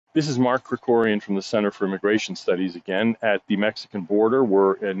This is Mark Krikorian from the Center for Immigration Studies again at the Mexican border.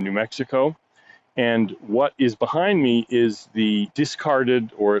 We're in New Mexico. And what is behind me is the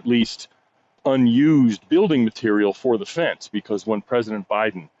discarded, or at least unused, building material for the fence, because when President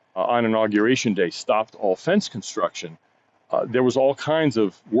Biden on Inauguration Day stopped all fence construction, there was all kinds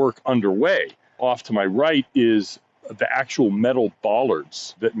of work underway. Off to my right is the actual metal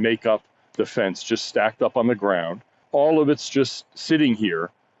bollards that make up the fence, just stacked up on the ground. All of it's just sitting here,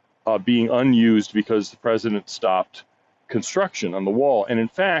 being unused because the president stopped construction on the wall. And in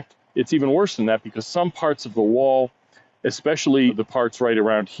fact, it's even worse than that, because some parts of the wall, especially the parts right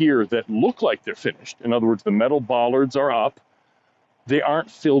around here that look like they're finished, in other words, the metal bollards are up, they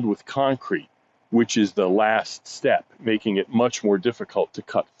aren't filled with concrete, which is the last step, making it much more difficult to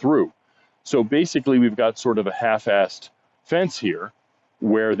cut through. So basically, we've got sort of a half-assed fence here,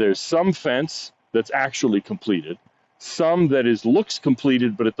 where there's some fence that's actually completed, some that looks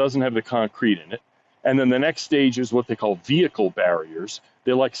completed, but it doesn't have the concrete in it. And then the next stage is what they call vehicle barriers.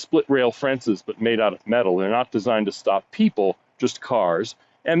 They're like split rail fences, but made out of metal. They're not designed to stop people, just cars.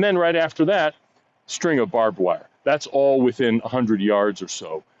 And then right after that, string of barbed wire. That's all within 100 yards or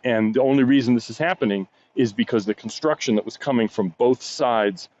so. And the only reason this is happening is because the construction that was coming from both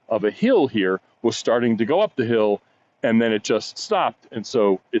sides of a hill here was starting to go up the hill, and then it just stopped. And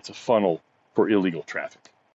so it's a funnel for illegal traffic.